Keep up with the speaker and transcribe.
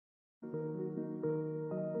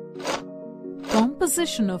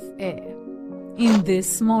Composition of air. In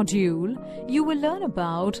this module, you will learn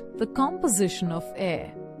about the composition of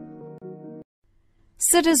air.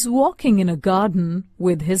 Sid is walking in a garden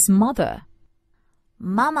with his mother.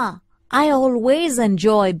 Mama, I always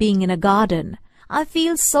enjoy being in a garden. I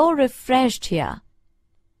feel so refreshed here.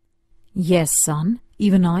 Yes, son,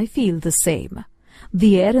 even I feel the same.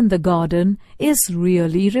 The air in the garden is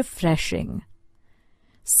really refreshing.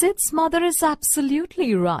 Sid's mother is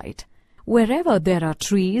absolutely right. Wherever there are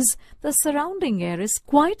trees, the surrounding air is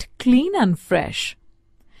quite clean and fresh.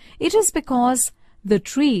 It is because the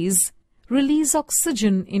trees release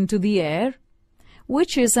oxygen into the air,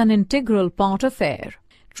 which is an integral part of air.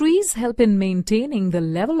 Trees help in maintaining the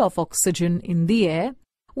level of oxygen in the air,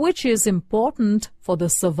 which is important for the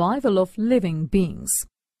survival of living beings.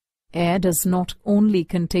 Air does not only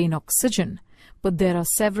contain oxygen, but there are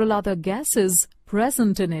several other gases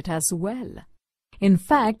present in it as well. In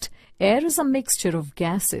fact, air is a mixture of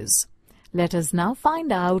gases. Let us now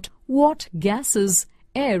find out what gases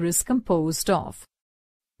air is composed of.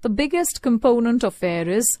 The biggest component of air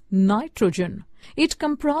is nitrogen. It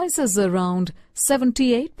comprises around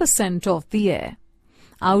 78% of the air.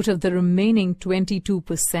 Out of the remaining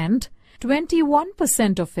 22%,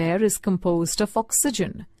 21% of air is composed of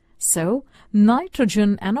oxygen. So,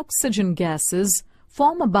 nitrogen and oxygen gases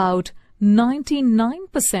form about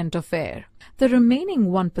 99% of air. The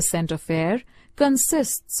remaining 1% of air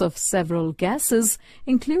consists of several gases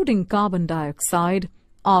including carbon dioxide,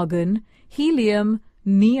 argon, helium,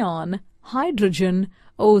 neon, hydrogen,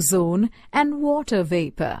 ozone and water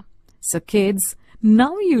vapor. So kids,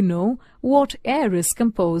 now you know what air is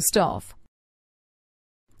composed of.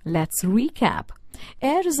 Let's recap.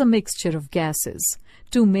 Air is a mixture of gases.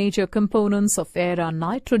 Two major components of air are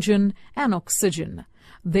nitrogen and oxygen.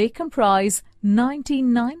 They comprise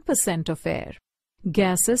 99% of air.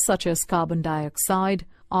 Gases such as carbon dioxide,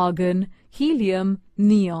 argon, helium,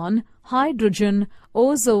 neon, hydrogen,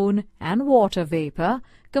 ozone and water vapor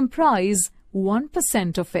comprise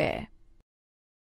 1% of air.